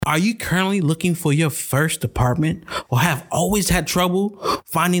Are you currently looking for your first apartment or have always had trouble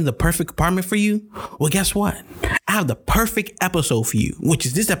finding the perfect apartment for you? Well, guess what? I have the perfect episode for you, which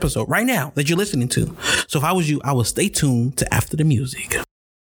is this episode right now that you're listening to. So if I was you, I would stay tuned to after the music.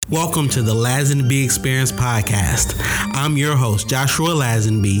 Welcome to the Lazenby Experience Podcast. I'm your host, Joshua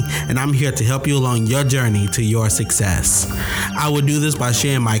Lazenby, and I'm here to help you along your journey to your success. I will do this by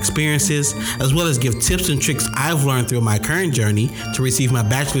sharing my experiences, as well as give tips and tricks I've learned through my current journey to receive my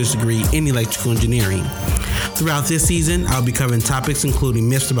bachelor's degree in electrical engineering. Throughout this season, I'll be covering topics including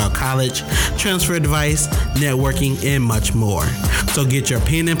myths about college, transfer advice, networking, and much more. So get your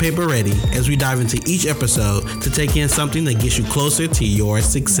pen and paper ready as we dive into each episode to take in something that gets you closer to your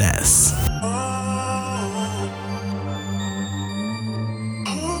success.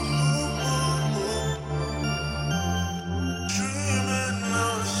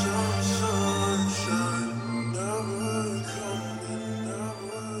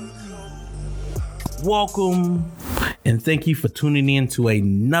 Welcome and thank you for tuning in to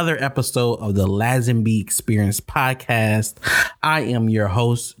another episode of the Lazenby Experience Podcast. I am your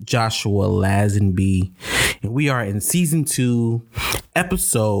host, Joshua Lazenby, and we are in season 2,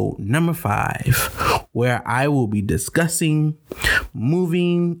 episode number 5, where I will be discussing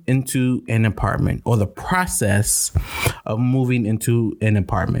moving into an apartment or the process of moving into an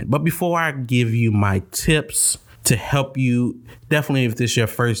apartment. But before I give you my tips to help you, definitely if this is your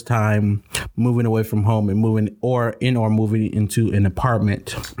first time moving away from home and moving into an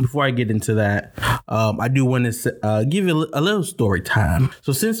apartment. Before I get into that, I do want to give you a little story time.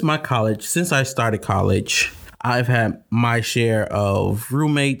 So since I started college, I've had my share of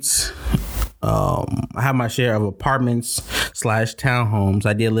roommates. I have my share of apartments / townhomes.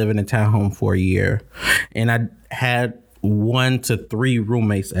 I did live in a townhome for a year, and I had 1 to 3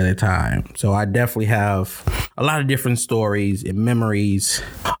 roommates at a time. So I definitely have a lot of different stories and memories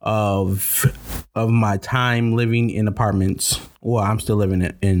of my time living in apartments. Well, I'm still living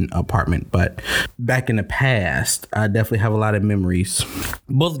in an apartment, but back in the past, I definitely have a lot of memories,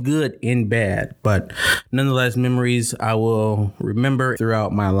 both good and bad, but nonetheless, memories I will remember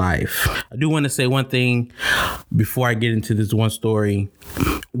throughout my life. I do want to say one thing before I get into this one story.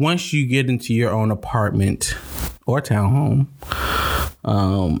 Once you get into your own apartment or townhome,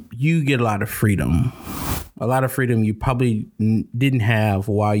 you get a lot of freedom. A lot of freedom you probably didn't have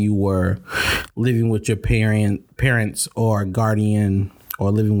while you were living with your parents or guardian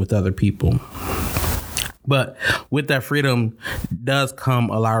or living with other people. But with that freedom does come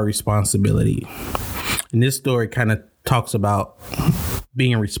a lot of responsibility. And this story kind of talks about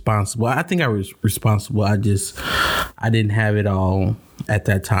being responsible. I think I was responsible. I didn't have it all at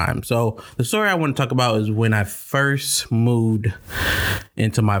that time. So the story I want to talk about is when I first moved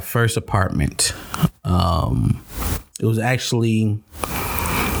into my first apartment. It was actually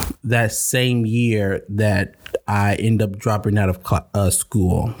that same year that I ended up dropping out of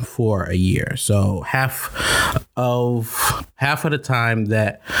school for a year. So half of the time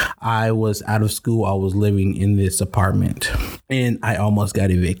that I was out of school, I was living in this apartment, and I almost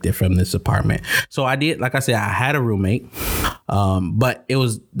got evicted from this apartment. So I did, like I said, I had a roommate, but it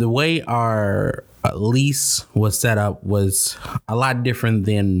was the way our lease was set up was a lot different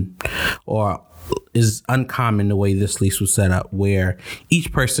than, or is uncommon the way this lease was set up, where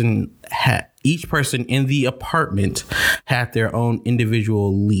each person in the apartment had their own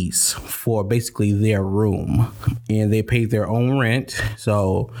individual lease for basically their room, and they paid their own rent.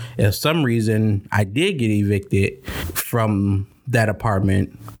 So if some reason I did get evicted from that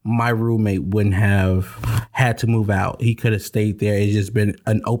apartment, my roommate wouldn't have had to move out. He could have stayed there. It's just been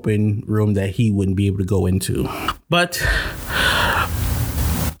an open room that he wouldn't be able to go into. But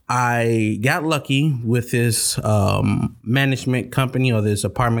I got lucky with this management company or this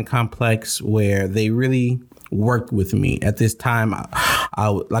apartment complex where they really worked with me. At this time,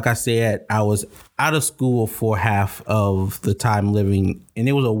 like I said, I was out of school for half of the time living, and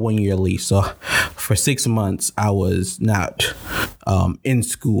it was a 1-year lease. So for 6 months, I was not in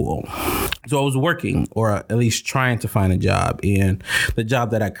school. So I was working, or at least trying to find a job. And the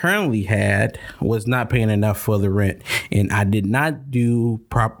job that I currently had was not paying enough for the rent. And I did not do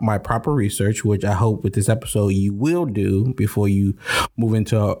my proper research, which I hope with this episode you will do before you move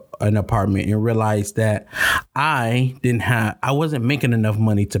into an apartment, and realize that I wasn't making enough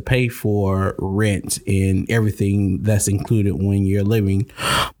money to pay for rent and everything that's included when you're living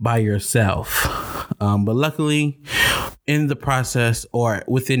by yourself. But luckily, in the process, or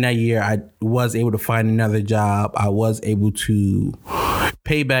within that year, I was able to find another job. I was able to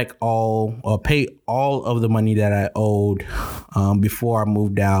pay all of the money that I owed before I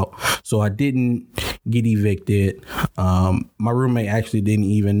moved out. So I didn't get evicted. My roommate actually didn't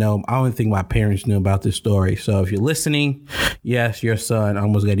even know. I don't think my parents knew about this story. So if you're listening, yes, your son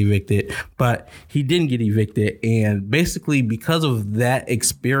almost got evicted, but he didn't get evicted. And basically because of that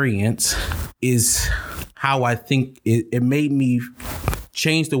experience is how I think it made me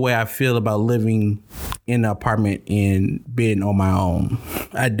change the way I feel about living in an apartment and being on my own.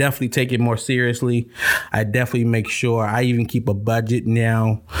 I definitely take it more seriously. I definitely make sure I even keep a budget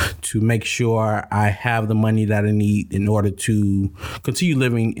now to make sure I have the money that I need in order to continue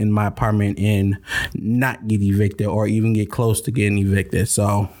living in my apartment and not get evicted or even get close to getting evicted.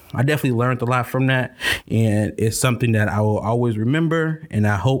 So I definitely learned a lot from that, and it's something that I will always remember, and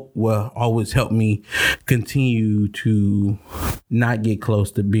I hope will always help me continue to not get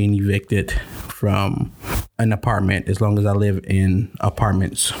close to being evicted from an apartment as long as I live in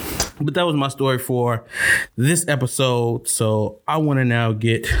apartments. But that was my story for this episode. So I want to now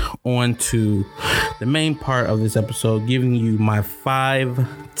get on to the main part of this episode, giving you my 5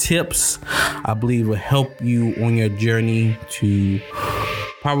 tips I believe will help you on your journey to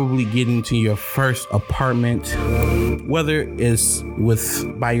probably getting to your first apartment, whether it's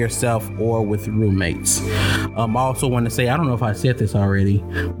by yourself or with roommates. I also want to say, I don't know if I said this already,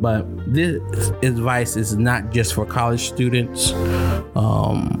 but this advice is not just for college students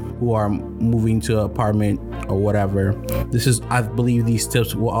who are moving to an apartment or whatever. I believe these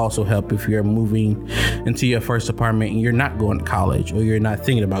tips will also help if you're moving into your first apartment and you're not going to college, or you're not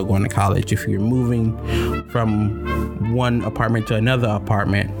thinking about going to college. If you're moving from one apartment to another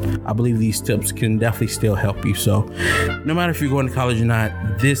apartment, I believe these tips can definitely still help you. So no matter if you're going to college or not,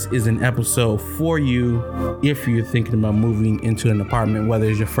 this is an episode for you if you're thinking about moving into an apartment, whether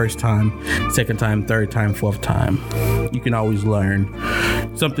it's your first time, second time, third time, fourth time. You can always learn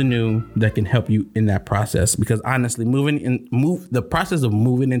something new that can help you in that process, because honestly, the process of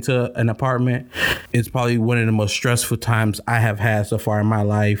moving into an apartment is probably one of the most stressful times I have had so far in my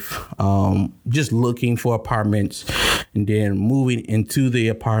life. Just looking for apartments and then moving into the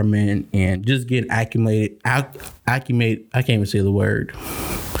apartment and just getting acclimated. I can't even say the word.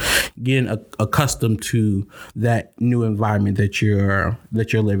 Getting accustomed to that new environment that you're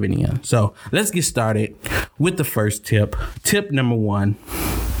living in. So let's get started with the first tip. Tip number 1: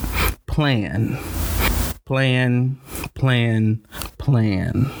 plan.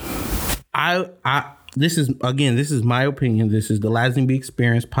 This is my opinion. This is the Lazenby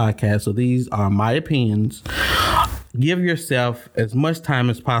Experience podcast. So these are my opinions. Give yourself as much time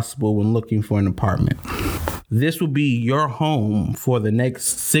as possible when looking for an apartment. This will be your home for the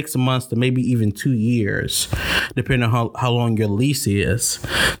next 6 months to maybe even 2 years, depending on how long your lease is.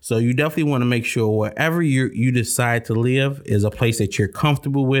 So you definitely want to make sure wherever you decide to live is a place that you're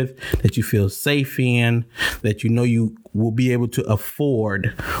comfortable with, that you feel safe in, that you know you will be able to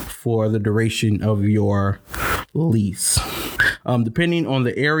afford for the duration of your lease. Depending on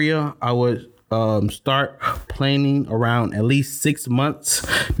the area, I would start planning around at least 6 months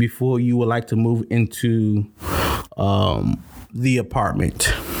before you would like to move into the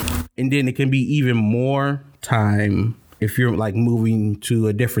apartment. And then it can be even more time if you're like moving to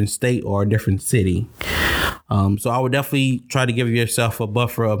a different state or a different city. So I would definitely try to give yourself a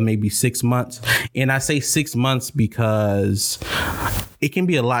buffer of maybe 6 months. And I say 6 months because it can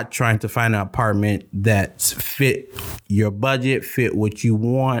be a lot trying to find an apartment that's fit your budget, fit what you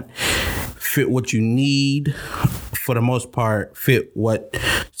want, fit what you need. For the most part, fit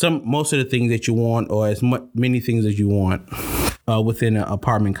most of the things that you want, or as many things as you want within an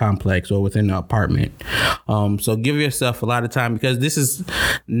apartment complex or within an apartment. So give yourself a lot of time, because this is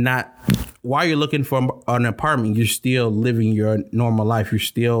not, while you're looking for an apartment, you're still living your normal life. You're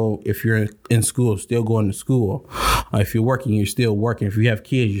still, if you're in school, still going to school. If you're working, you're still working. If you have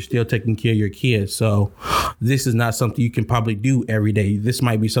kids, you're still taking care of your kids. So this is not something you can probably do every day. This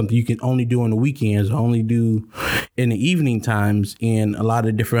might be something you can only do on the weekends, or only do in the evening times. In a lot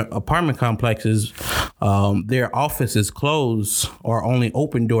of different apartment complexes, their offices close or only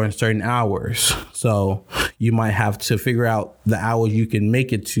open during certain hours. So you might have to figure out the hours you can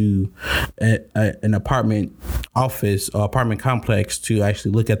make it to an apartment office or apartment complex to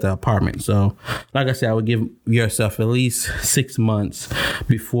actually look at the apartment. So like I said, I would give yourself at least 6 months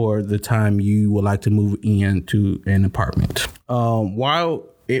before the time you would like to move into an apartment.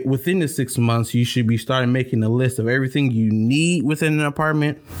 Within the 6 months, you should be starting making a list of everything you need within an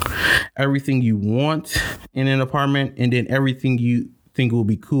apartment, everything you want in an apartment, and then everything you think it would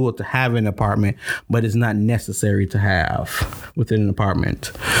be cool to have in an apartment, but it's not necessary to have within an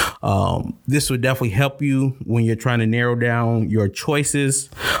apartment. This would definitely help you when you're trying to narrow down your choices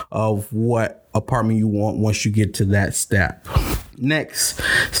of what apartment you want once you get to that step. Next,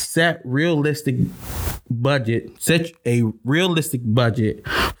 set a realistic budget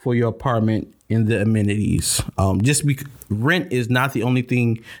for your apartment and the amenities. Rent is not the only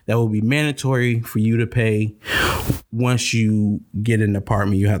thing that will be mandatory for you to pay. Once you get an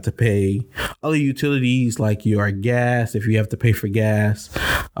apartment, you have to pay other utilities like your gas, if you have to pay for gas,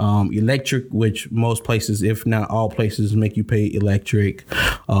 electric, which most places, if not all places, make you pay electric.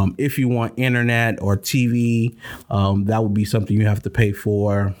 If you want internet or TV, that would be something you have to pay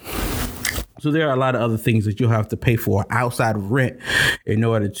for. So there are a lot of other things that you'll have to pay for outside of rent in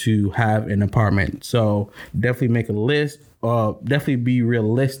order to have an apartment. So definitely make a list. Definitely be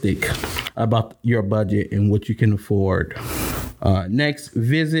realistic about your budget and what you can afford. Next,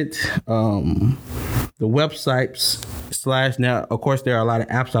 visit the websites / now, of course, there are a lot of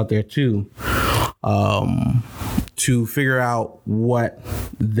apps out there too, to figure out what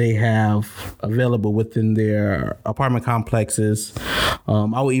they have available within their apartment complexes.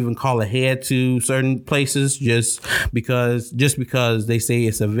 I would even call ahead to certain places just because they say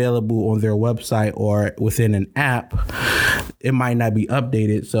it's available on their website or within an app, it might not be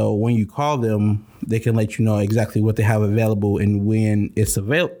updated. So when you call them, they can let you know exactly what they have available and when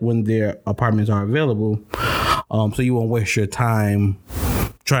their apartments are available. So you won't waste your time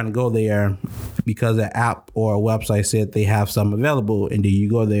trying to go there because an app or a website said they have some available, and then you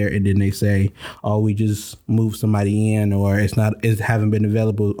go there and then they say, oh, we just moved somebody in, or it haven't been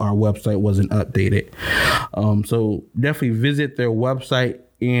available, our website wasn't updated. So definitely visit their website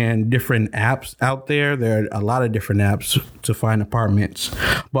and different apps out there. There are a lot of different apps to find apartments,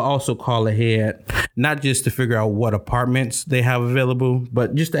 but also call ahead, not just to figure out what apartments they have available,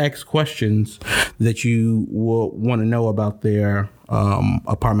 but just to ask questions that you will want to know about their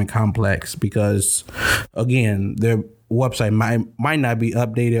apartment complex, because again, their website might not be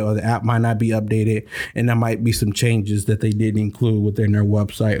updated, or the app might not be updated, and there might be some changes that they didn't include within their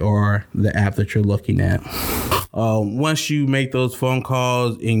website or the app that you're looking at. Once you make those phone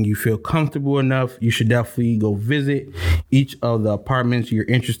calls and you feel comfortable enough, you should definitely go visit each of the apartments you're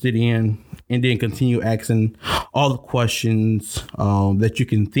interested in, and then continue asking all the questions that you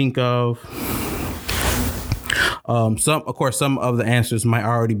can think of. Some of the answers might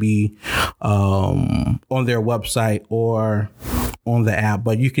already be on their website or on the app,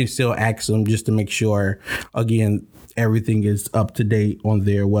 but you can still ask them just to make sure, again, everything is up to date on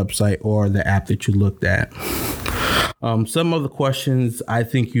their website or the app that you looked at. Some of the questions I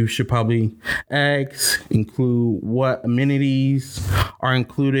think you should probably ask include what amenities are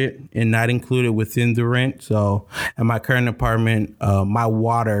included and not included within the rent. So in my current apartment, my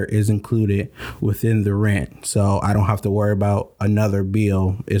water is included within the rent, so I don't have to worry about another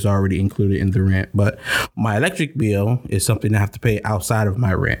bill. It's already included in the rent. But my electric bill is something I have to pay outside of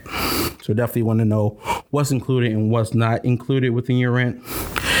my rent. So definitely want to know what's included and what's not included within your rent.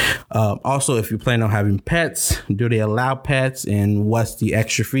 Also, if you plan on having pets, do they allow pets, and what's the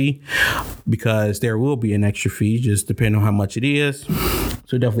extra fee? Because there will be an extra fee, just depending on how much it is.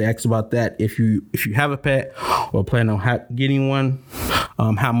 So definitely ask about that if you have a pet or plan on getting one.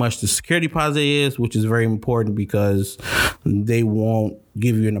 How much the security deposit is, which is very important because they won't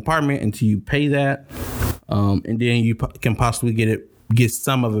give you an apartment until you pay that. And then you can possibly get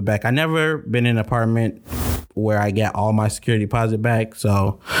some of it back. I never been in an apartment where I get all my security deposit back,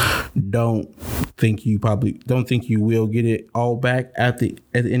 so don't think you will get it all back at the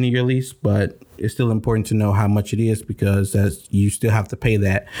end of your lease, but it's still important to know how much it is, because you still have to pay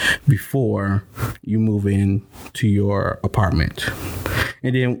that before you move in to your apartment.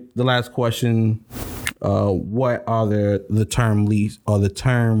 And then the last question, what are the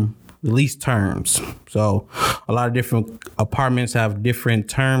lease terms? So a lot of different apartments have different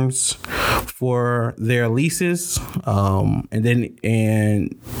terms for their leases, and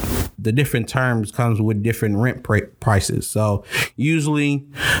the different terms comes with different rent prices. So usually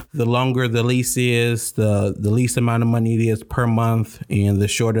the longer the lease is, the least amount of money it is per month, and the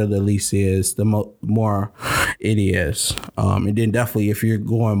shorter the lease is, the more it is. And then definitely if you're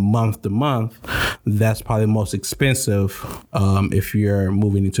going month to month, that's probably the most expensive if you're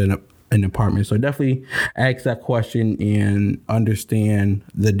moving into an apartment. So definitely ask that question and understand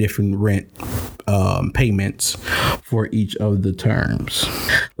the different rent payments for each of the terms.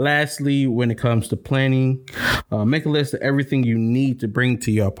 Lastly, when it comes to planning, make a list of everything you need to bring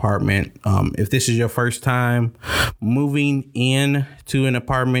to your apartment. If this is your first time moving in to an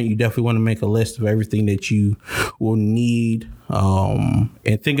apartment, you definitely want to make a list of everything that you will need,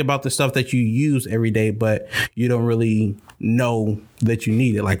 and think about the stuff that you use every day, but you don't really know that you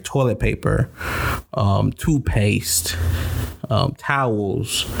need it, like toilet paper, toothpaste,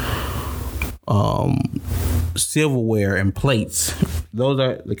 towels, silverware and plates. Those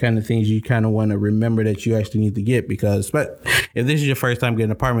are the kind of things you kind of want to remember that you actually need to get, because if this is your first time getting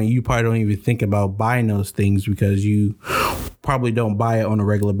an apartment, you probably don't even think about buying those things, because you probably don't buy it on a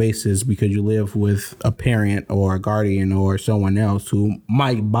regular basis because you live with a parent or a guardian or someone else who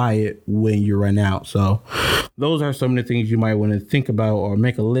might buy it when you run out. So those are some of the things you might want to think about or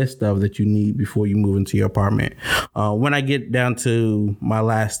make a list of that you need before you move into your apartment. When I get down to my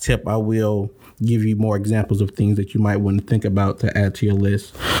last tip, I will give you more examples of things that you might want to think about to add to your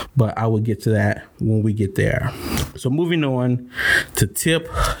list, but I will get to that when we get there. So moving on to tip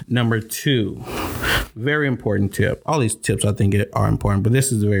number 2, very important tip. All these tips I think are important, but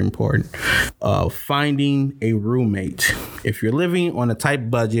this is very important. Finding a roommate. If you're living on a tight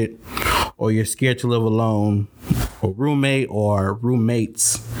budget or you're scared to live alone, a roommate or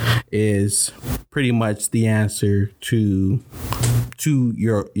roommates is pretty much the answer to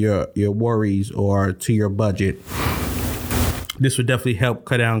your worries or to your budget. This would definitely help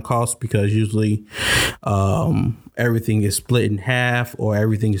cut down costs, because usually everything is split in half or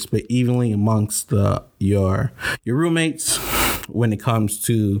everything is split evenly amongst your roommates when it comes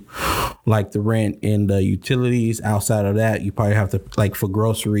to like the rent and the utilities. Outside of that, you probably have to, like for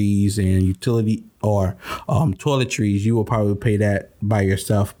groceries and utility or toiletries, you will probably pay that by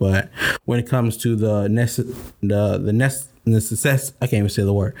yourself. But when it comes to the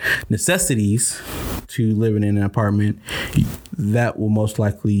necessities to living in an apartment, that will most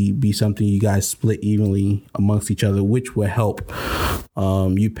likely be something you guys split evenly amongst each other, which will help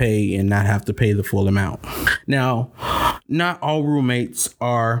you pay and not have to pay the full amount. Now, not all roommates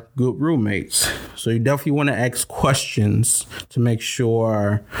are good roommates, so you definitely want to ask questions to make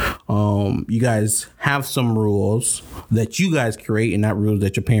sure you guys have some rules that you guys create and not rules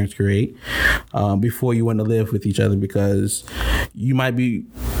that your parents create before you want to live with each other, because you might be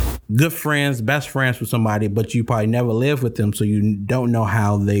good friends, best friends with somebody, but you probably never live with them, so you don't know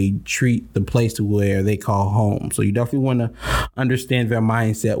how they treat the place where they call home. So you definitely want to understand their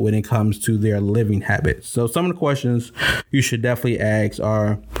mindset when it comes to their living habits. So some of the questions you should definitely ask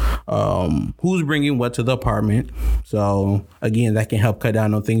are, who's bringing what to the apartment? So again, that can help cut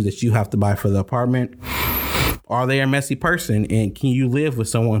down on things that you have to buy for the apartment. Are they a messy person, and can you live with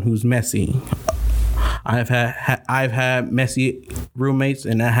someone who's messy? I've had messy roommates,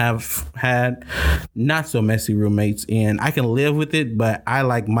 and I have had not so messy roommates, and I can live with it, but I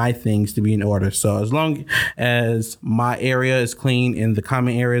like my things to be in order. So as long as my area is clean and the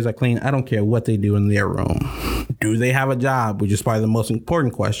common areas are clean, I don't care what they do in their room. Do they have a job? Which is probably the most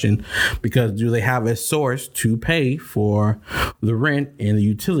important question, because do they have a source to pay for the rent and the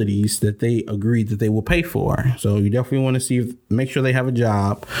utilities that they agreed that they will pay for? So you definitely want to make sure they have a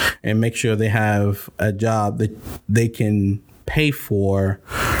job, and make sure they have a job that they can pay for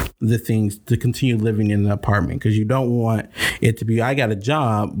the things to continue living in the apartment, because you don't want it to be, I got a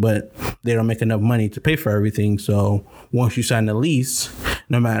job, but they don't make enough money to pay for everything. So once you sign the lease,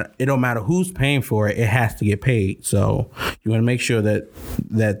 it don't matter who's paying for it, it has to get paid. So you want to make sure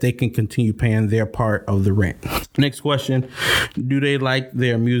that they can continue paying their part of the rent. Next question, do they like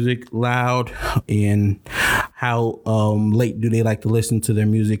their music loud, and how late do they like to listen to their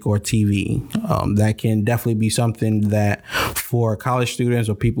music or TV? That can definitely be something that for college students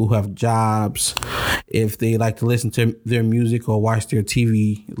or people who have jobs, if they like to listen to their music or watch their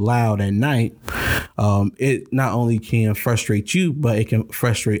TV loud at night, it not only can frustrate you, but it can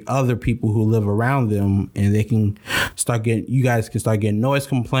frustrate other people who live around them, and you guys can start getting noise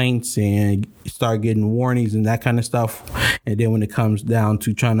complaints and start getting warnings and that kind of stuff. And then when it comes down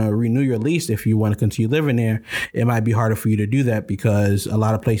to trying to renew your lease, if you want to continue living there, it might be harder for you to do that, because a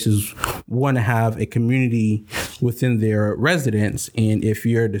lot of places want to have a community within their residence, and if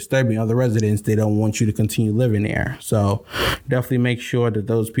you're disturbing other residents, they don't want you to continue living there. So definitely make sure that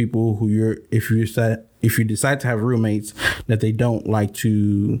those people if you decide to have roommates, that they don't like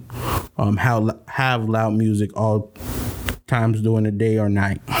to have loud music all times during the day or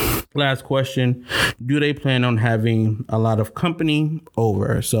night. Last question, do they plan on having a lot of company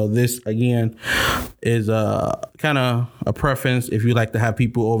over? So this, again, is a kind of a preference if you like to have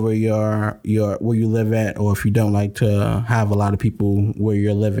people over your where you live at, or if you don't like to have a lot of people where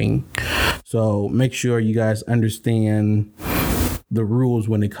you're living. So make sure you guys understand the rules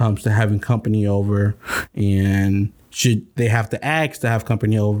when it comes to having company over, and should they have to ask to have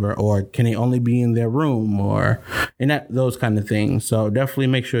company over, or can they only be in their room, those kind of things. So definitely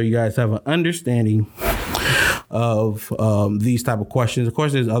make sure you guys have an understanding of these type of questions. Of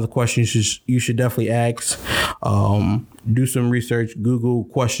course, there's other questions you should definitely ask. Do some research, Google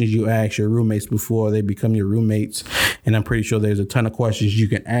questions you ask your roommates before they become your roommates, and I'm pretty sure there's a ton of questions you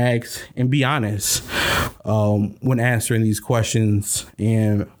can ask, and be honest. when answering these questions,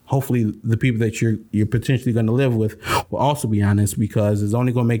 and hopefully the people that you're potentially going to live with will also be honest, because it's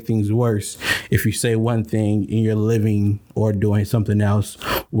only going to make things worse if you say one thing and you're living or doing something else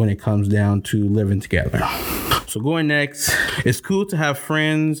when it comes down to living together. So going next, it's cool to have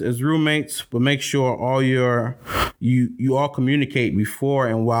friends as roommates, but make sure you all communicate before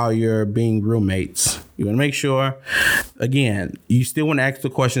and while you're being roommates. You want to make sure, again, you still want to ask the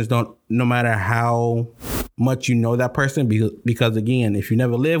questions, no matter how much you know that person, because again, if you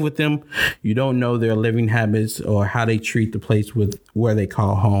never live with them, you don't know their living habits or how they treat the place where they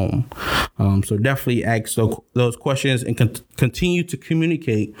call home. So definitely ask those questions and continue to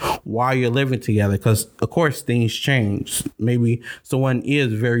communicate while you're living together, because of course things change. Maybe someone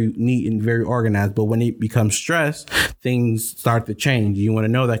is very neat and very organized, but when it becomes stress, things start to change. You want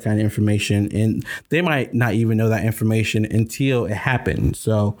to know that kind of information, and they might not even know that information until it happens.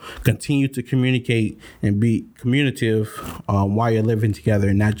 So continue to communicate and be communicative while you're living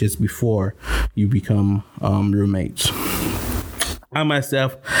together, not just before you become roommates. I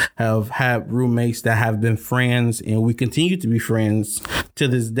myself have had roommates that have been friends, and we continue to be friends to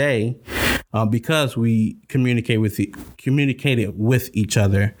this day because we communicated with each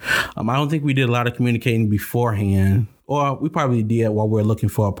other. I don't think we did a lot of communicating beforehand, or we probably did while we were looking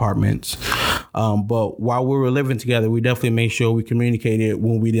for apartments. But while we were living together, we definitely made sure we communicated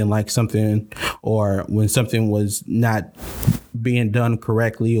when we didn't like something, or when something was not being done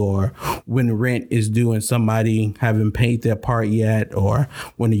correctly, or when rent is due and somebody haven't paid their part yet, or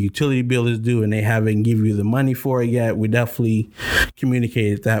when the utility bill is due and they haven't given you the money for it yet. We definitely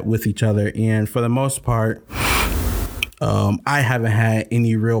communicated that with each other. And for the most part, I haven't had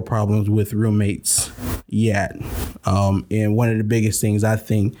any real problems with roommates yet. And one of the biggest things I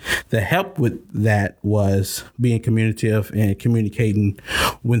think that helped with that was being communicative and communicating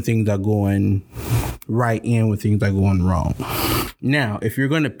when things are going right and when things are going wrong. Now, if you're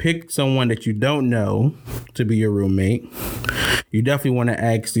going to pick someone that you don't know to be your roommate, you definitely want to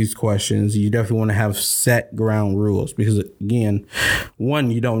ask these questions. You definitely want to have set ground rules, because again,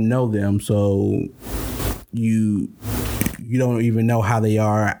 one, you don't know them, so you don't even know how they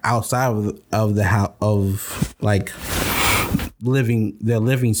are outside of the house, of like their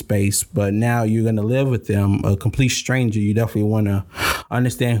living space. But now you're going to live with them, a complete stranger. You definitely want to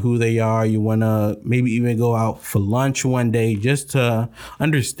understand who they are. You want to maybe even go out for lunch one day just to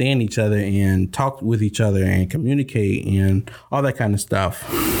understand each other and talk with each other and communicate and all that kind of stuff.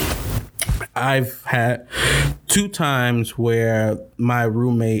 I've had 2 times where my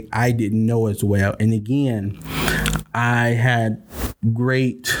roommate I didn't know as well. And again, I had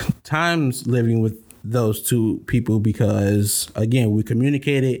great times living with those 2 people because, again, we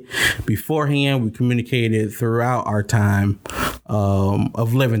communicated beforehand. We communicated throughout our time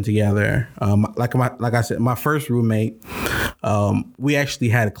of living together. Like I said, my first roommate, we actually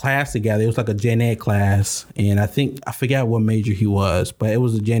had a class together. It was like a gen ed class, and I forgot what major he was, but it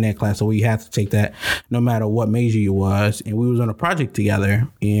was a gen ed class, so we had to take that no matter what major he was. And we was on a project together,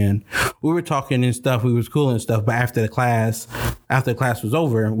 and we were talking and stuff. We was cool and stuff, but after the class was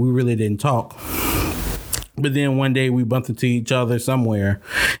over, we really didn't talk. But then one day we bumped into each other somewhere,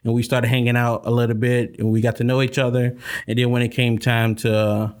 and we started hanging out a little bit, and we got to know each other. And then when it came time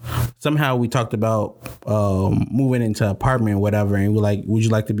to, somehow we talked about moving into an apartment or whatever, and we're like, would you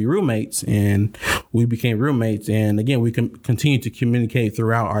like to be roommates? And we became roommates. And again, we continued to communicate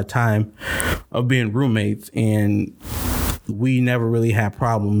throughout our time of being roommates, and we never really had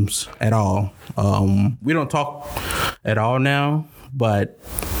problems at all. We don't talk at all now, but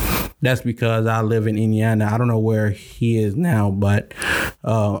that's because I live in Indiana. I don't know where he is now, but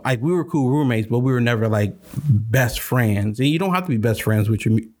like we were cool roommates, but we were never like best friends. And you don't have to be best friends with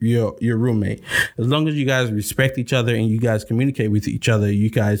your roommate. As long as you guys respect each other and you guys communicate with each other,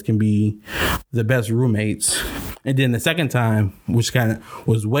 you guys can be the best roommates. And then the second time, which kind of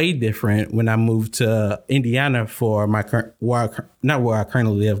was way different, when I moved to Indiana for not where I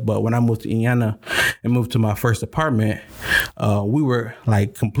currently live, but when I moved to Indiana and moved to my first apartment, we were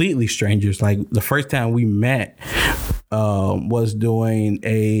like completely strangers. Like the first time we met was doing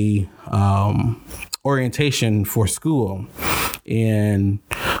a orientation for school. And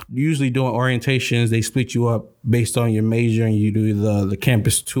usually doing orientations, they split you up based on your major, and you do the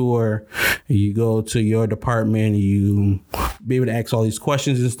campus tour, and you go to your department, and you be able to ask all these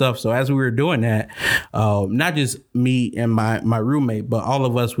questions and stuff. So as we were doing that, not just me and my roommate, but all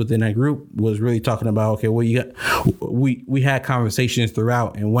of us within that group was really talking about, okay, well, we had conversations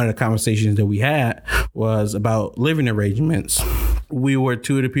throughout, and one of the conversations that we had was about living arrangements. we were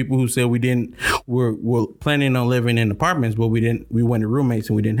two of the people who said we're planning on living in apartments, but we wanted roommates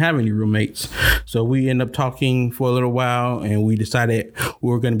and we didn't have any roommates. So we ended up talking for a little while and we decided we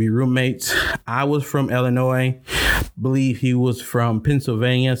were going to be roommates. I was from Illinois, believe he was from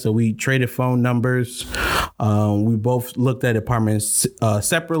Pennsylvania. So we traded phone numbers. We both looked at apartments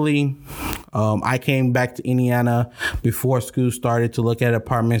separately. I came back to Indiana before school started to look at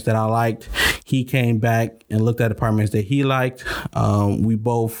apartments that I liked. He came back and looked at apartments that he liked. We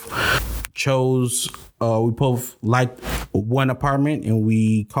both liked one apartment, and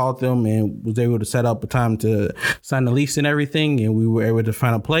we called them and was able to set up a time to sign the lease and everything. And we were able to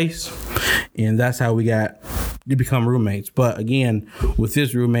find a place, and that's how we got to become roommates. But again, with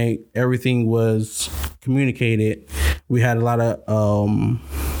this roommate, everything was communicated. We had a lot of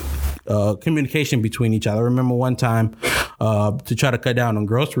communication between each other. I remember one time to try to cut down on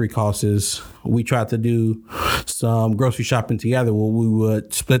grocery costs, we tried to do some grocery shopping together where we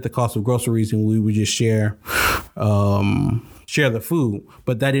would split the cost of groceries and we would just share the food.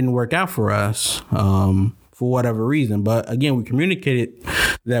 But that didn't work out for us for whatever reason. But again, we communicated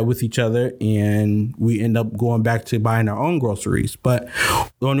that with each other and we end up going back to buying our own groceries. But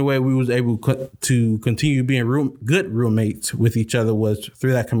the only way we was able to continue being good roommates with each other was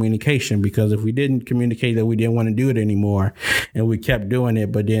through that communication, because if we didn't communicate that we didn't want to do it anymore and we kept doing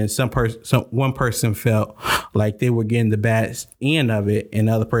it, but then one person felt like they were getting the bad end of it and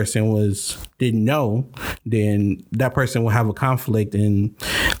the other person didn't know, then that person will have a conflict and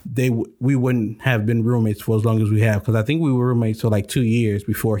we wouldn't have been roommates for as long as we have. Because I think we were roommates for like 2 years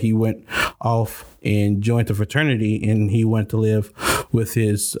before he went off and joined the fraternity, and he went to live with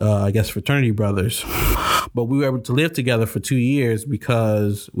his, fraternity brothers. But we were able to live together for 2 years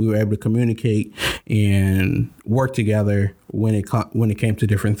because we were able to communicate and work together when it came to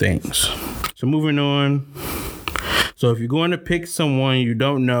different things. So moving on. So if you're going to pick someone you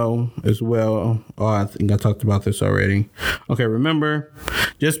don't know as well, I think I talked about this already. Okay, remember,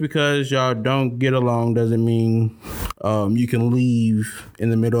 just because y'all don't get along doesn't mean you can leave in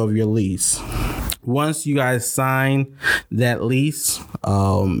the middle of your lease. Once you guys sign that lease,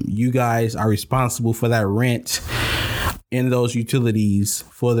 you guys are responsible for that rent and those utilities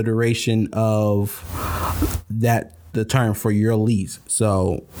for the duration of the term for your lease.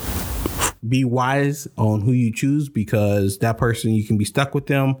 So be wise on who you choose, because that person, you can be stuck with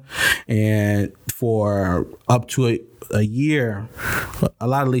them and for up to a year. A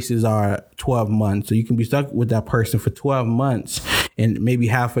lot of leases are 12 months. So you can be stuck with that person for 12 months and maybe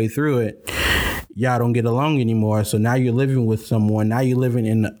halfway through it, y'all don't get along anymore. So now you're living with someone. Now you're living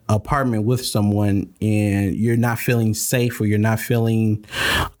in an apartment with someone and you're not feeling safe, or you're not feeling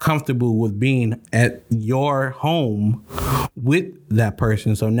comfortable with being at your home with that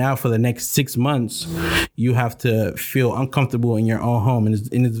person. So now for the next 6 months, you have to feel uncomfortable in your own home.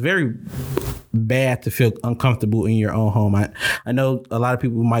 And it's very bad to feel uncomfortable in your own home. I know a lot of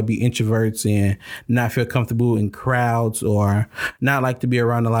people might be introverts and not feel comfortable in crowds or not like to be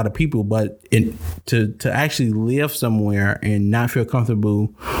around a lot of people, but to actually live somewhere and not feel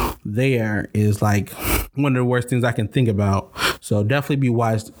comfortable there is like one of the worst things I can think about. So definitely be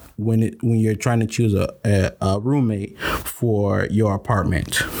wise when you're trying to choose a roommate for your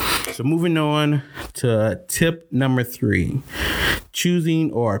apartment. So moving on to tip number 3,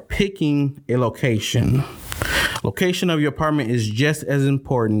 choosing or picking a location. Location of your apartment is just as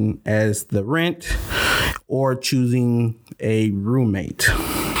important as the rent or choosing a roommate.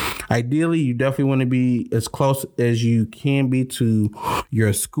 Ideally, you definitely want to be as close as you can be to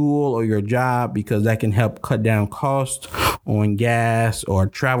your school or your job, because that can help cut down costs on gas or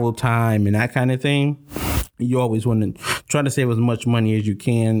travel time and that kind of thing. You always want to try to save as much money as you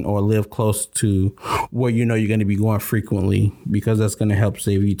can or live close to where you know you're going to be going frequently, because that's going to help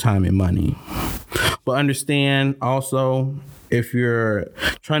save you time and money. But understand also, if you're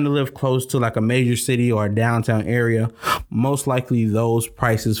trying to live close to like a major city or a downtown area, most likely those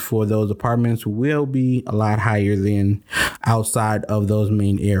prices for those apartments will be a lot higher than outside of those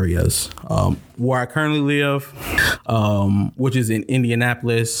main areas. Where I currently live, which is in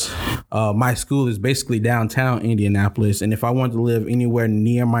Indianapolis, my school is basically downtown Indianapolis. And if I wanted to live anywhere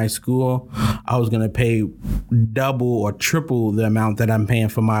near my school, I was going to pay double or triple the amount that I'm paying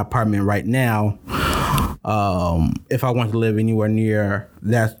for my apartment right now. If I want to live anywhere near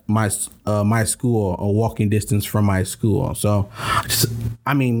that my school or walking distance from my school. So,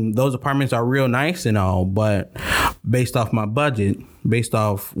 I mean, those apartments are real nice and all, but based off my budget, based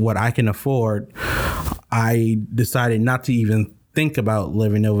off what I can afford, I decided not to even think about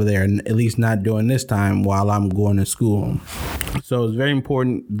living over there, and at least not during this time while I'm going to school. So it's very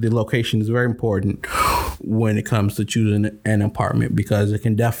important. The location is very important when it comes to choosing an apartment, because it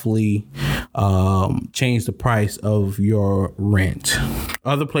can definitely change the price of your rent.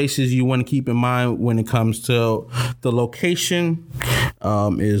 Other places you want to keep in mind when it comes to the location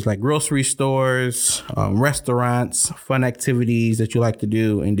is like grocery stores, restaurants, fun activities that you like to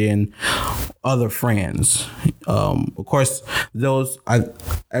do, and then other friends. Of course, those,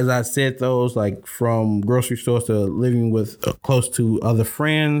 as I said, those like from grocery stores to living with close to other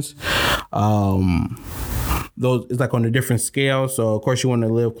friends. Those is like on a different scale. So of course you want to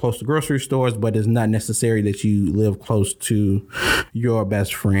live close to grocery stores, but it's not necessary that you live close to your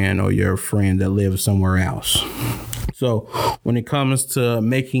best friend or your friend that lives somewhere else. So when it comes to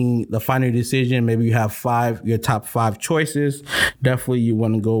making the final decision, maybe you have your top 5 choices. Definitely you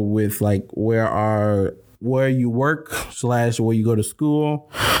want to go with like where you work / where you go to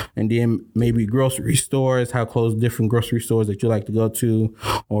school, and then maybe grocery stores, how close different grocery stores that you like to go to,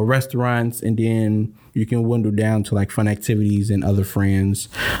 or restaurants, and then you can window down to like fun activities and other friends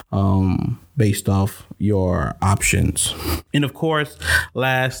based off your options. And of course,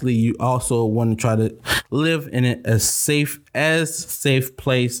 lastly, you also want to try to live in as safe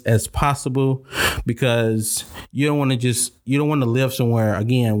place as possible, because you don't want to live somewhere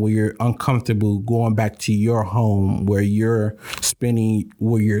again where you're uncomfortable going back to your home, where you're spending,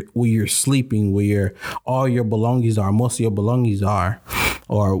 where you're sleeping, where all your belongings are, most of your belongings are,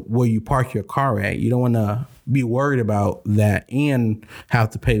 or where you park your car at. You don't want to be worried about that and have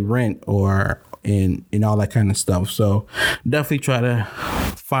to pay rent and all that kind of stuff. So definitely try to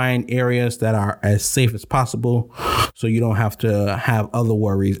find areas that are as safe as possible, so you don't have to have other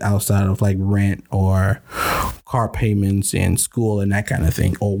worries outside of like rent or car payments and school and that kind of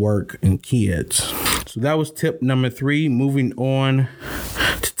thing, or work and kids. So that was tip number 3. Moving on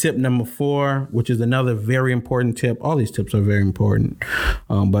to tip number 4, which is another very important tip. All these tips are very important,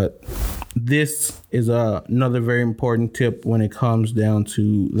 but this is another very important tip when it comes down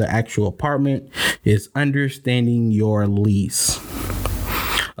to the actual apartment, is understanding your lease.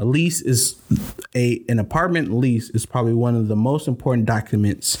 A lease is an apartment lease is probably one of the most important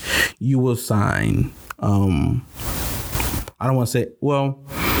documents you will sign. I don't want to say,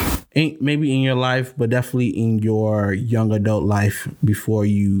 maybe in your life, but definitely in your young adult life before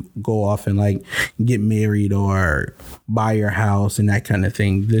you go off and like get married or buy your house and that kind of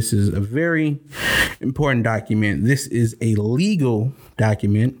thing. This is a very important document. This is a legal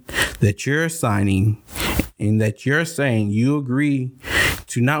document that you're signing, and that you're saying you agree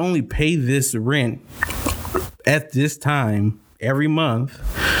to not only pay this rent at this time every month,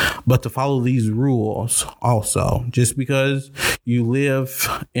 but to follow these rules also. Just because you live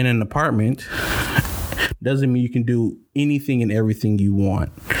in an apartment doesn't mean you can do anything and everything you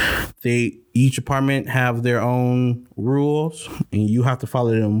want. Each apartment have their own rules, and you have to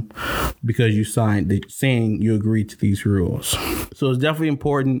follow them because you saying you agree to these rules. So it's definitely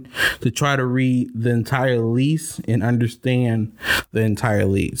important to try to read the entire lease and understand the entire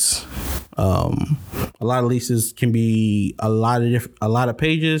lease. A lot of leases can be a lot of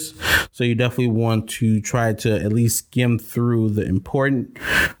pages, so you definitely want to try to at least skim through the important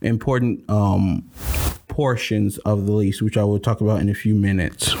portions of the lease, which I will talk about in a few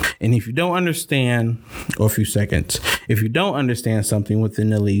minutes. And if you don't understand, or a few seconds, if you don't understand something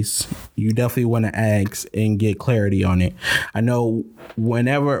within the lease, you definitely want to ask and get clarity on it. I know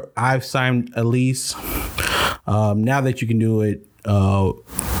whenever I've signed a lease, now that you can do it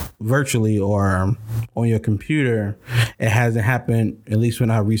virtually or on your computer, it hasn't happened, at least when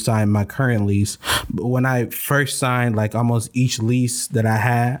I re-signed my current lease. But when I first signed like almost each lease that I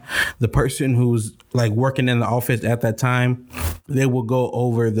had, the person who was like working in the office at that time, they will go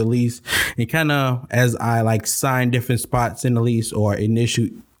over the lease, and kind of as I like sign different spots in the lease or initial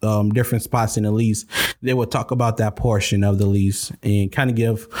different spots in the lease, they will talk about that portion of the lease and kind of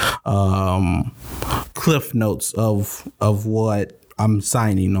give cliff notes of what I'm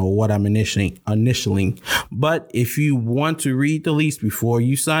signing or what I'm initialing. But if you want to read the lease before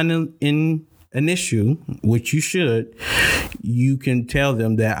you sign in an issue, which you should, you can tell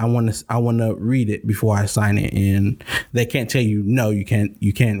them that I want to read it before I sign it, and they can't tell you no, you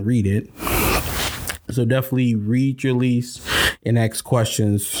can't read it. So definitely read your lease and ask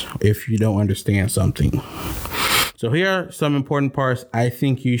questions if you don't understand something. So here are some important parts I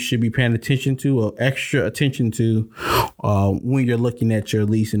think you should be paying attention to, or extra attention to, when you're looking at your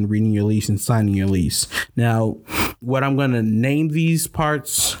lease and reading your lease and signing your lease. Now, what I'm going to name these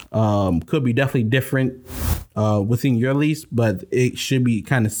parts could be definitely different within your lease, but it should be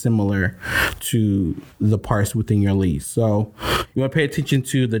kind of similar to the parts within your lease. So you want to pay attention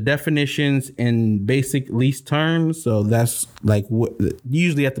to the definitions and basic lease terms. So that's like what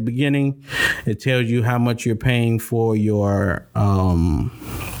usually at the beginning, it tells you how much you're paying for your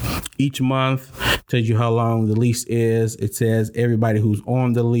each month, tells you how long the lease is. It says everybody who's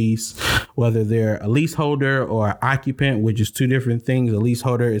on the lease, whether they're a leaseholder or an occupant, which is two different things. A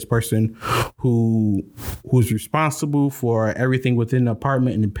leaseholder is a person who's responsible for everything within the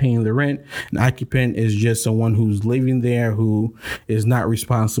apartment and paying the rent. An occupant is just someone who's living there who is not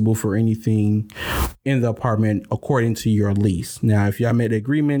responsible for anything in the apartment according to your lease. Now, if y'all made an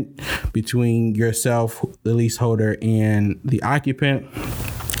agreement between yourself, the leaseholder, and the occupant,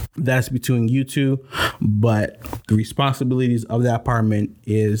 that's between you two, but the responsibilities of the apartment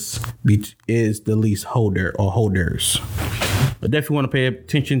is the leaseholder or holders. But definitely want to pay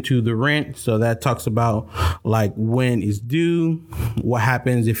attention to the rent. So that talks about like when it's due, what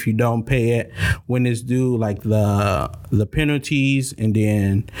happens if you don't pay it, when it's due, like the penalties, and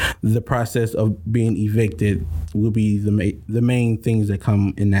then the process of being evicted will be the main things that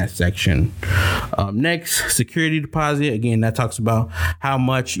come in that section. Next, security deposit. Again, that talks about how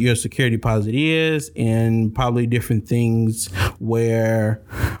much your security deposit is and probably different things where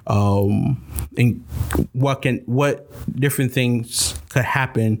and what different things could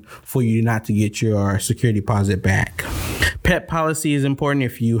happen for you not to get your security deposit back. Pet policy is important.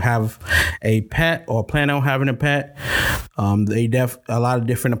 If you have a pet or plan on having a pet, a lot of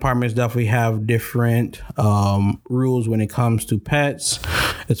different apartments definitely have different rules when it comes to pets,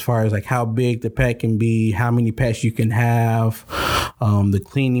 as far as like how big the pet can be, how many pets you can have, the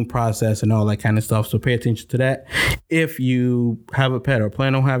cleaning process, and all that kind of stuff. So pay attention to that if you have a pet or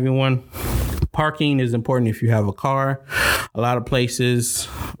plan on having one. Parking is important if you have a car. A lot of places,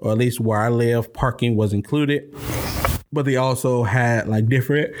 or at least where I live, parking was included, but they also had like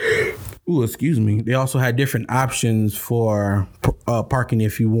different. They also had different options for parking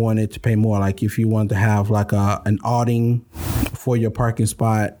if you wanted to pay more. Like if you wanted to have like an awning for your parking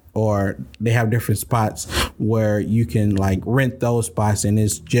spot, or they have different spots where you can like rent those spots and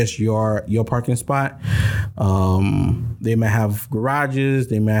it's just your parking spot. They may have garages,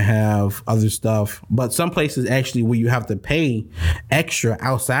 they may have other stuff, but some places actually where you have to pay extra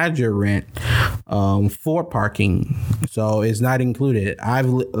outside your rent for parking. So it's not included.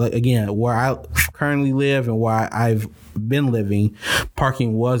 Where I currently live and where I've been living,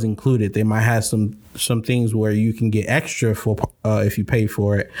 parking was included. They might have some things where you can get extra for if you pay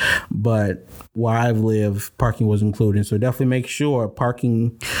for it, but where I've lived, parking was included. So definitely make sure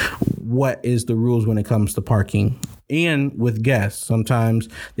parking, what is the rules when it comes to parking. And with guests, sometimes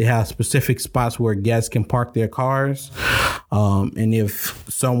they have specific spots where guests can park their cars. And if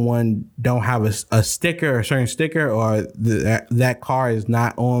someone don't have a certain sticker, or that car is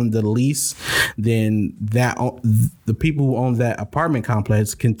not on the lease, then the people who own that apartment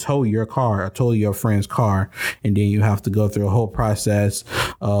complex can tow your car or tow your friend's car. And then you have to go through a whole process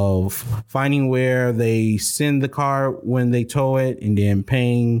of finding where they send the car when they tow it, and then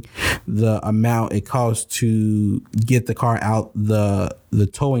paying the amount it costs to get the car out the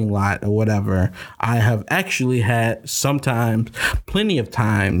towing lot or whatever. I have actually had plenty of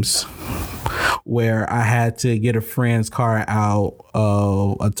times where I had to get a friend's car out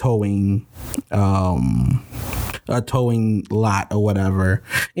of a towing lot or whatever.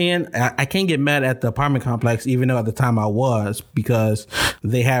 And I can't get mad at the apartment complex, even though at the time I was, because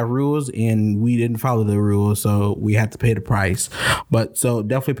they had rules and we didn't follow the rules. So we had to pay the price. But so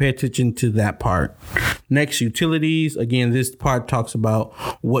definitely pay attention to that part. Next, utilities. Again, this part talks about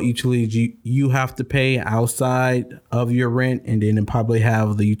what utilities you have to pay outside of your rent, and then probably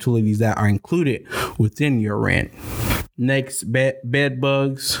have the utilities that are included within your rent. Next, bed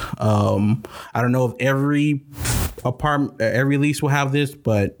bugs. I don't know if every lease will have this,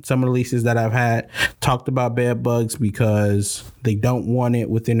 but some of the leases that I've had talked about bed bugs because they don't want it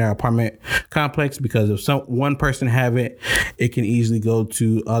within their apartment complex, because if one person have it, it can easily go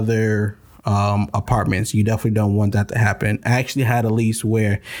to other apartments. You definitely don't want that to happen. I actually had a lease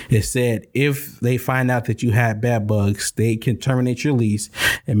where it said if they find out that you had bed bugs, they can terminate your lease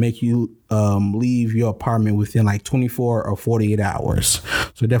and make you leave your apartment within like 24 or 48 hours.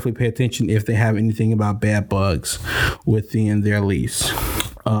 So definitely pay attention if they have anything about bed bugs within their lease.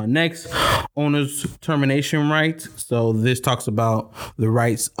 Next, owner's termination rights. So this talks about the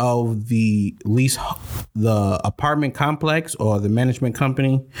rights of the apartment complex or the management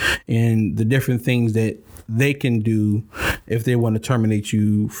company and the different things that they can do if they want to terminate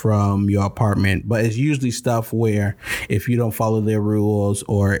you from your apartment. But it's usually stuff where if you don't follow their rules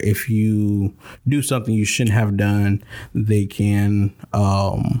or if you do something you shouldn't have done, they can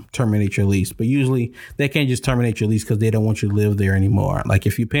terminate your lease. But usually they can't just terminate your lease because they don't want you to live there anymore. Like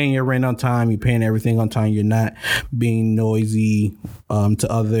if you're paying your rent on time, you're paying everything on time, you're not being noisy to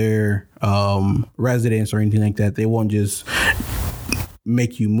other residents or anything like that, they won't just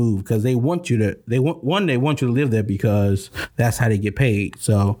make you move because they want you to live there because that's how they get paid.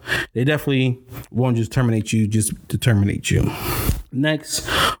 So they definitely won't just terminate you just to terminate you. Next,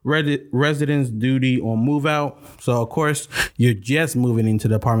 residence duty on move out. So of course you're just moving into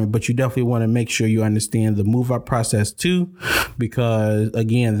the apartment, but you definitely want to make sure you understand the move out process too, because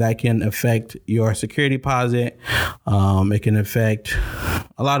again, that can affect your security deposit. It can affect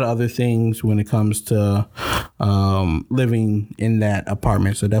a lot of other things when it comes to living in that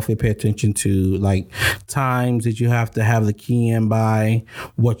apartment. So definitely pay attention to like times that you have to have the key in by,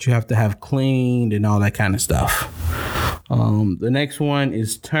 what you have to have cleaned and all that kind of stuff. The next one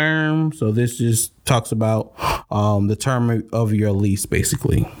is term. So this just talks about the term of your lease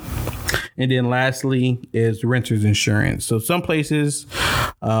basically. And then lastly is renter's insurance. So some places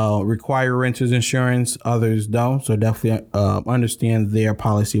require renter's insurance, others don't. So definitely understand their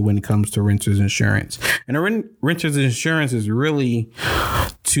policy when it comes to renter's insurance. And a renter's insurance is really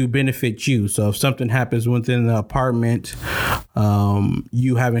to benefit you. So if something happens within the apartment,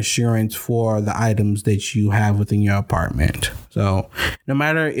 you have insurance for the items that you have within your apartment. So no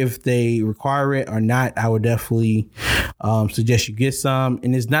matter if they require it or not, I would definitely suggest you get some.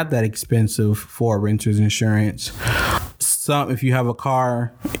 And it's not that expensive for renter's insurance. If you have a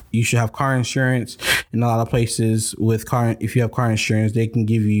car, you should have car insurance. In a lot of places if you have car insurance, they can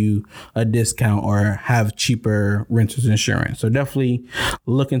give you a discount or have cheaper renter's insurance. So definitely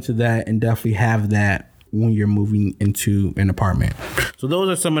look into that and definitely have that when you're moving into an apartment. So those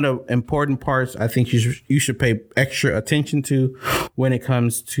are some of the important parts I think you should pay extra attention to when it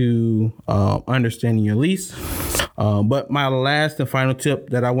comes to understanding your lease. But my last and final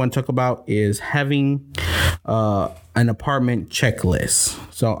tip that I want to talk about is having an apartment checklist.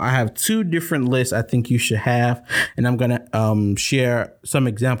 So I have 2 different lists I think you should have, and I'm going to share some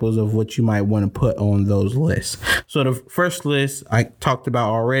examples of what you might want to put on those lists. So the first list I talked about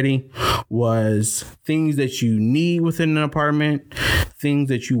already was things that you need within an apartment, things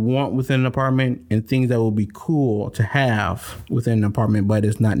that you want within an apartment, and things that will be cool to have within an apartment, but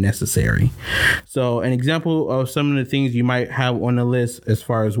it's not necessary. So an example of some of the things you might have on the list as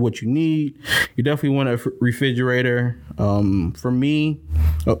far as what you need, you definitely want a refrigerator. For me,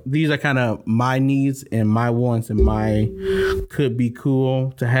 these are kind of my needs and my wants and my could be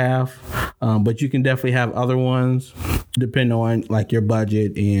cool to have. But you can definitely have other ones depending on like your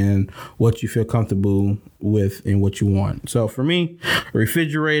budget and what you feel comfortable with and what you want. So for me,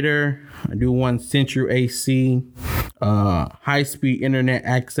 refrigerator, I do want central AC, high-speed internet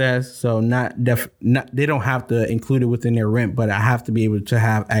access. So not they don't have to include it within their rent, but I have to be able to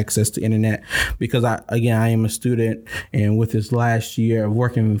have access to internet because I am a student, and with this last year of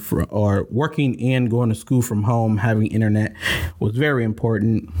working and going to school from home, having internet was very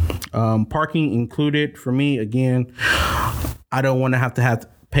important. Parking included for me. Again, I don't want to have to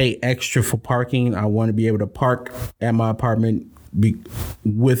pay extra for parking. I want to be able to park at my apartment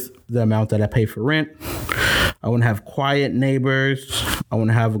with the amount that I pay for rent. I want to have quiet neighbors. I want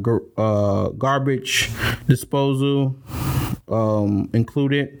to have garbage disposal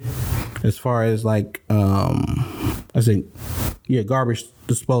included, as far as like garbage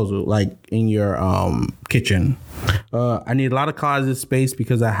disposal, like in your kitchen. I need a lot of closet space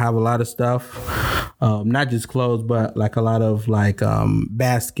because I have a lot of stuff, not just clothes, but like a lot of like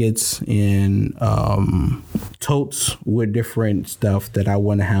baskets and totes with different stuff that I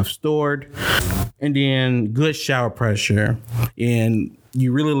want to have stored. And then good shower pressure. And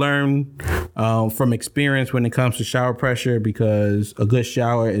you really learn from experience when it comes to shower pressure, because a good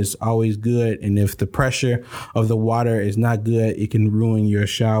shower is always good. And if the pressure of the water is not good, it can ruin your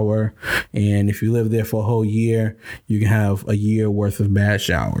shower. And if you live there for a whole year, you can have a year worth of bad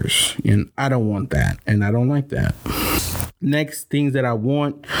showers. And I don't want that. And I don't like that. Next things that I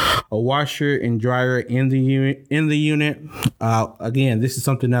want, a washer and dryer in the unit. Again, this is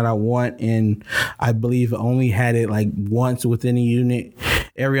something that I want, and I believe I only had it like once within a unit.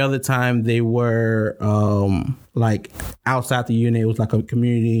 Every other time they were like outside the unit. It was like a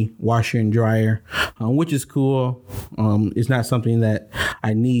community washer and dryer, which is cool. It's not something that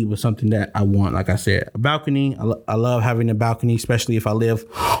I need, but something that I want. Like I said, a balcony. I love having a balcony, especially if I live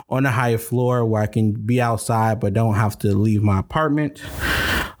on a higher floor where I can be outside but don't have to leave my apartment.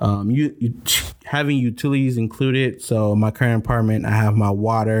 Having utilities included. So my current apartment, I have my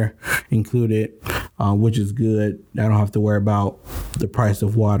water included, which is good. I don't have to worry about the price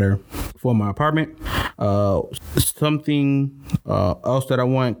of water for my apartment. Something else that I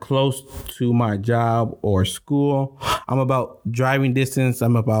want, close to my job or school. I'm about driving distance.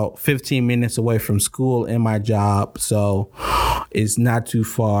 I'm about 15 minutes away from school and my job. So it's not too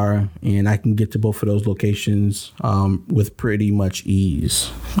far and I can get to both of those locations with pretty much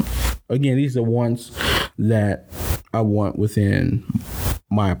ease. Again, these are ones that I want within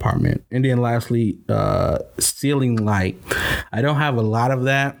my apartment. And then lastly, ceiling light. I don't have a lot of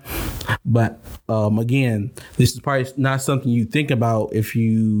that, but again, this is probably not something you think about if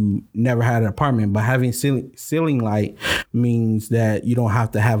you never had an apartment, but having ceiling light means that you don't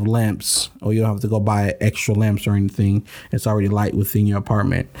have to have lamps or you don't have to go buy extra lamps or anything. It's already light within your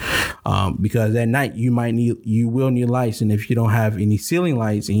apartment. Because at night you will need lights. And if you don't have any ceiling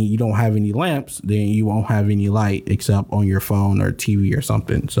lights and you don't have any lamps, then you won't have any light except on your phone or TV or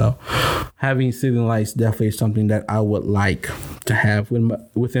something. So having ceiling lights definitely is something that I would like to have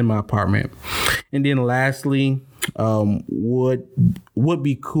within my apartment. And then lastly, would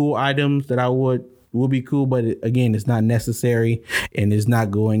be cool items that I would be cool, but again, it's not necessary and it's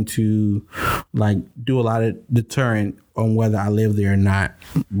not going to like do a lot of deterrent on whether I live there or not,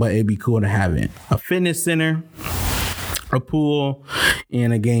 but it'd be cool to have it. A fitness center, a pool,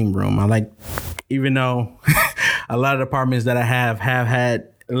 and a game room. I like, even though a lot of apartments that I have had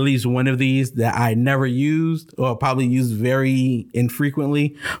at least one of these that I never used or probably used very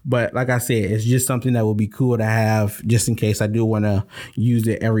infrequently. But like I said, it's just something that would be cool to have just in case I do want to use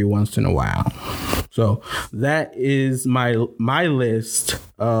it every once in a while. So that is my list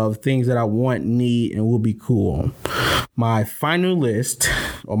of things that I want, need, and will be cool. My final list,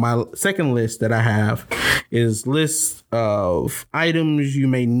 or my second list that I have, is lists of items you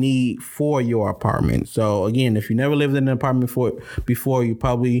may need for your apartment. So again, if you never lived in an apartment before, you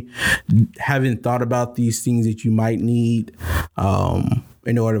probably haven't thought about these things that you might need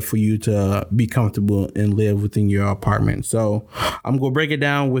in order for you to be comfortable and live within your apartment. So I'm going to break it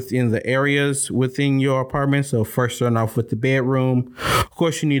down within the areas within your apartment. So first, starting off with the bedroom. Of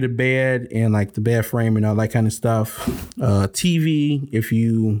course, you need a bed and like the bed frame and all that kind of stuff. TV, if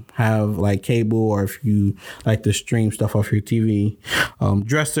you have like cable or if you like to stream stuff off your TV.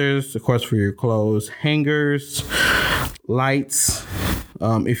 Dressers, of course, for your clothes. Hangers, lights.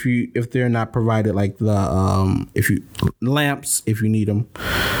 If they're not provided, like lamps, if you need them,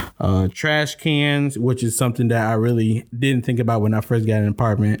 trash cans, which is something that I really didn't think about when I first got an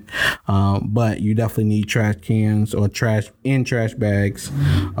apartment. But you definitely need trash cans or trash bags,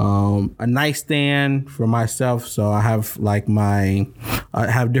 a nightstand for myself. So I have I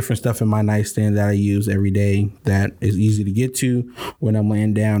have different stuff in my nightstand that I use every day that is easy to get to when I'm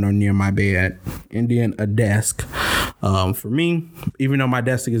laying down or near my bed. And then a desk. For me, even though my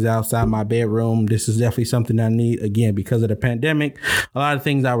desk is outside my bedroom, this is definitely something I need. Again, because of the pandemic, a lot of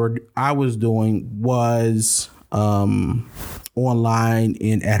things I was doing was online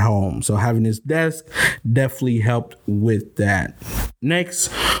and at home. So having this desk definitely helped with that.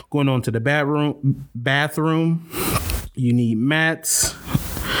 Next, going on to the bathroom, you need mats,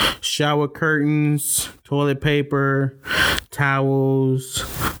 shower curtains, toilet paper, towels,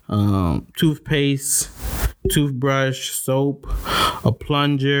 toothpaste, toothbrush, soap, a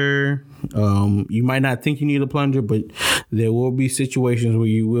plunger. You might not think you need a plunger, but there will be situations where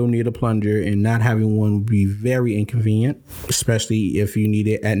you will need a plunger, and not having one would be very inconvenient, especially if you need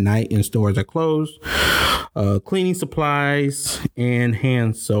it at night and stores are closed. Cleaning supplies and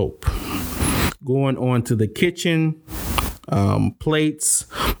hand soap. Going on to the kitchen. Plates,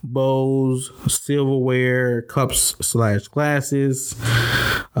 bowls, silverware, cups / glasses,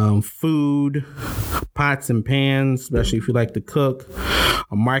 food, pots and pans, especially if you like to cook,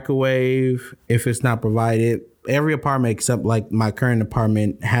 a microwave if it's not provided. Every apartment except like my current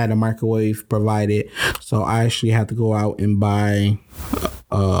apartment had a microwave provided, so I actually had to go out and buy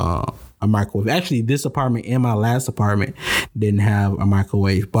a microwave. Actually, this apartment and my last apartment didn't have a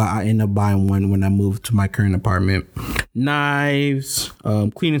microwave, but I ended up buying one when I moved to my current apartment. Knives,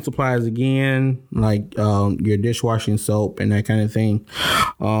 cleaning supplies again, like your dishwashing soap and that kind of thing.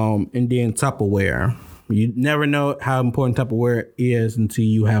 And then Tupperware. You never know how important Tupperware is until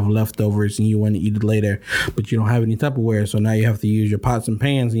you have leftovers and you want to eat it later, but you don't have any Tupperware, so now you have to use your pots and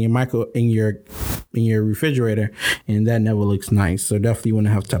pans and your refrigerator, and that never looks nice. So definitely want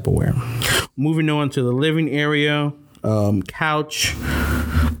to have Tupperware. Moving on to the living area, couch,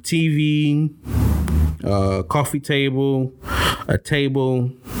 TV, coffee table, a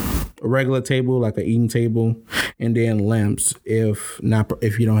regular table like an eating table, and then lamps if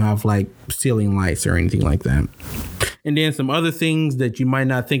you don't have like ceiling lights or anything like that. And then some other things that you might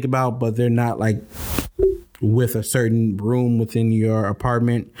not think about, but they're not like with a certain room within your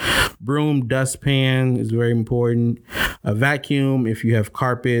apartment. Broom, dustpan is very important. A vacuum if you have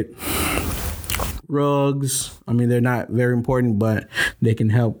carpet. Rugs, they're not very important, but they can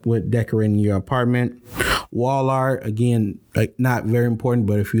help with decorating your apartment. Wall art, again, like not very important,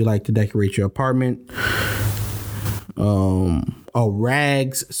 but if you like to decorate your apartment.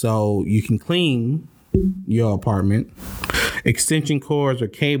 Rags, so you can clean your apartment. Extension cords or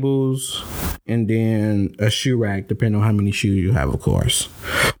cables, and then a shoe rack, depending on how many shoes you have, of course.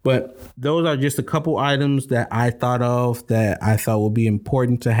 But those are just a couple items that I thought of that I thought would be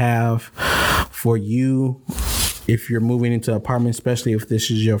important to have for you if you're moving into an apartment, especially if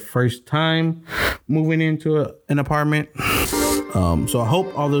this is your first time moving into an apartment. So I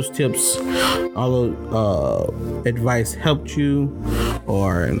hope all those tips, all those advice helped you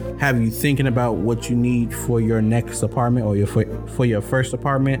or have you thinking about what you need for your next apartment or for your first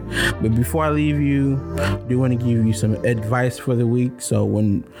apartment. But before I leave you, I do want to give you some advice for the week. So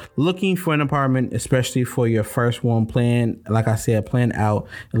when looking for an apartment, especially for your first one, plan out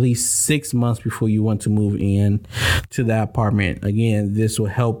at least 6 months before you want to move in to that apartment. Again, this will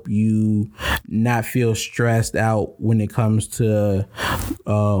help you not feel stressed out when it comes to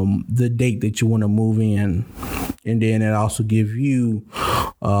the date that you want to move in, and then it also give you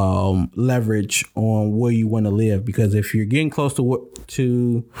leverage on where you want to live, because if you're getting close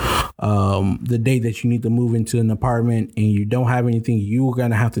to the date that you need to move into an apartment and you don't have anything, you're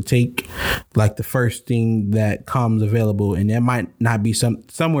gonna have to take like the first thing that comes available, and that might not be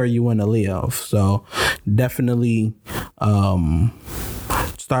somewhere you want to live. So definitely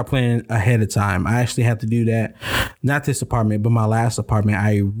start planning ahead of time. I actually had to do that. Not this apartment, but my last apartment.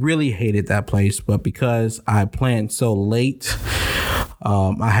 I really hated that place, but because I planned so late,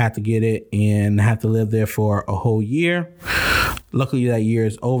 I had to get it and I had to live there for a whole year. Luckily, that year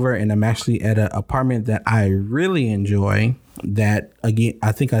is over, and I'm actually at an apartment that I really enjoy. That, again,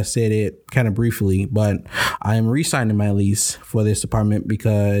 I think I said it kind of briefly, but I am re-signing my lease for this apartment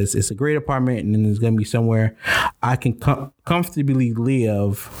because it's a great apartment, and then it's going to be somewhere I can comfortably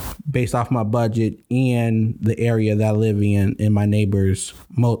live based off my budget and the area that I live in, and my neighbors,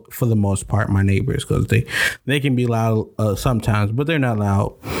 for the most part, my neighbors, because they can be loud sometimes, but they're not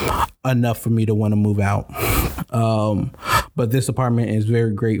loud enough for me to want to move out. But this apartment is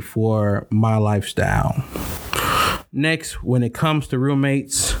very great for my lifestyle. Next, when it comes to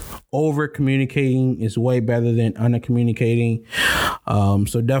roommates, over communicating is way better than under communicating.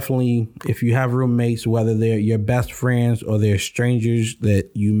 So definitely, if you have roommates, whether they're your best friends or they're strangers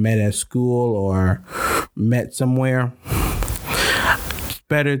that you met at school or met somewhere, it's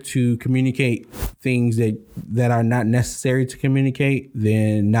better to communicate things that are not necessary to communicate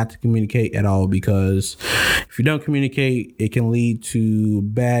than not to communicate at all, because if you don't communicate, it can lead to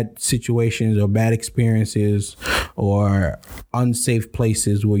bad situations or bad experiences or unsafe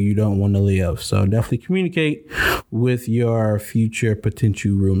places where you don't want to live. So definitely communicate with your future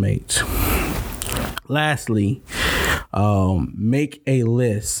potential roommates. Lastly, make a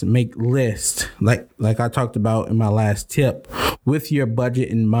list. Make lists like I talked about in my last tip, with your budget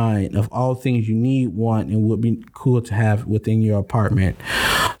in mind of all things you need, want, and would be cool to have within your apartment.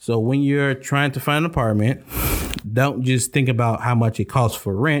 So when you're trying to find an apartment, don't just think about how much it costs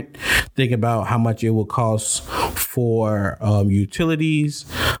for rent. Think about how much it will cost for utilities.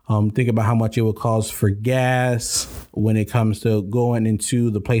 Think about how much it will cost for gas when it comes to going into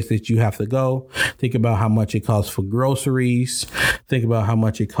the place that you have to go. Think about how much it costs for groceries. Think about how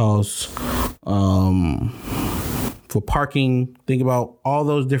much it costs for parking. Think about all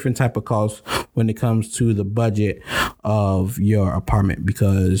those different type of costs when it comes to the budget of your apartment,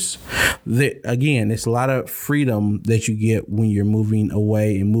 because again, it's a lot of freedom that you get when you're moving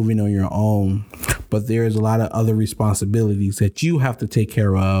away and moving on your own, but there's a lot of other responsibilities that you have to take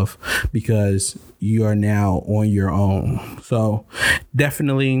care of because you are now on your own. So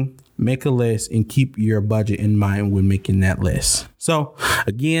definitely make a list and keep your budget in mind when making that list. So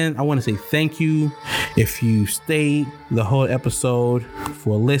again, I want to say thank you if you stayed the whole episode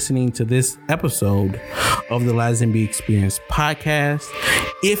for listening to this episode of the Lazenby Experience podcast.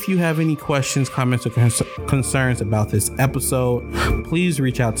 If you have any questions, comments, or concerns about this episode, please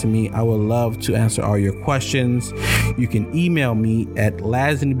reach out to me. I would love to answer all your questions. You can email me at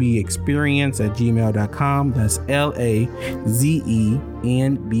lazenbyexperience@gmail.com. That's LAZENBY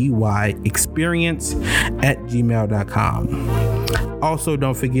experience@gmail.com. Also,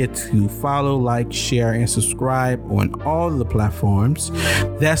 don't forget to follow, like, share, and subscribe on all the platforms.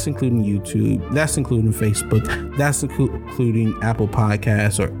 That's including YouTube, that's including Facebook, that's including Apple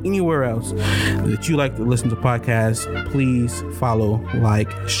Podcasts, or anywhere else that you like to listen to podcasts. Please follow,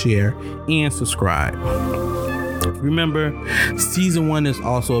 like, share, and subscribe. Remember, season 1 is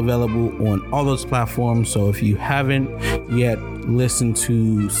also available on all those platforms. So if you haven't yet listened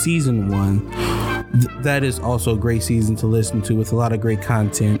to season 1, that is also a great season to listen to, with a lot of great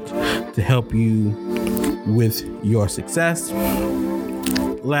content to help you with your success.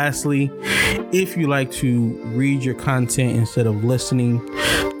 Lastly, if you like to read your content instead of listening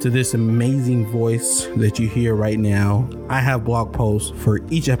to this amazing voice that you hear right now, I have blog posts for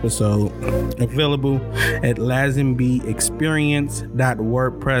each episode available at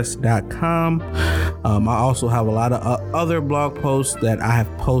lazenbyexperience.wordpress.com. I also have a lot of other blog posts that I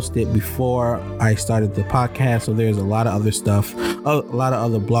have posted before I started the podcast. So there's a lot of other stuff, a lot of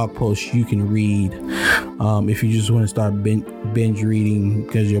other blog posts you can read if you just want to start binge reading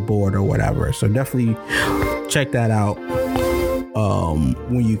because you're bored or whatever. So definitely check that out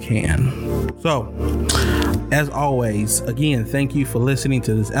when you can. So, as always, again, thank you for listening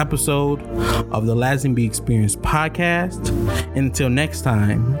to this episode of the Lazenby Experience podcast. And until next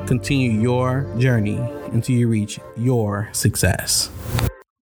time, continue your journey until you reach your success.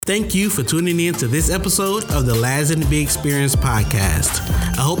 Thank you for tuning in to this episode of the Lazenby Experience podcast.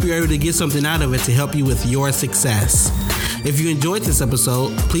 I hope you're able to get something out of it to help you with your success. If you enjoyed this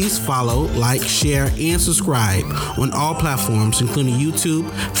episode, please follow, like, share, and subscribe on all platforms, including YouTube,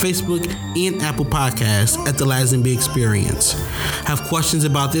 Facebook, and Apple Podcasts at the Lazenby Experience. Have questions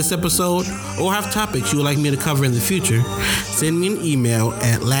about this episode or have topics you would like me to cover in the future? Send me an email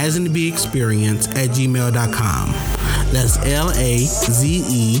at lazenbyexperience@gmail.com. That's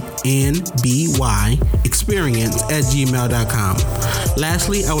LAZENBY experience@gmail.com.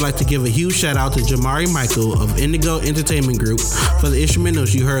 Lastly, I would like to give a huge shout out to Jamari Michael of Indigo Entertainment Group for the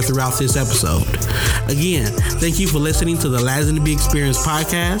instrumentals you heard throughout this episode. Again, thank you for listening to the Lazenby Experience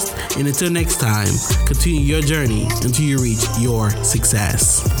podcast, and until next time, continue your journey until you reach your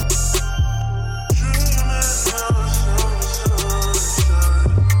success.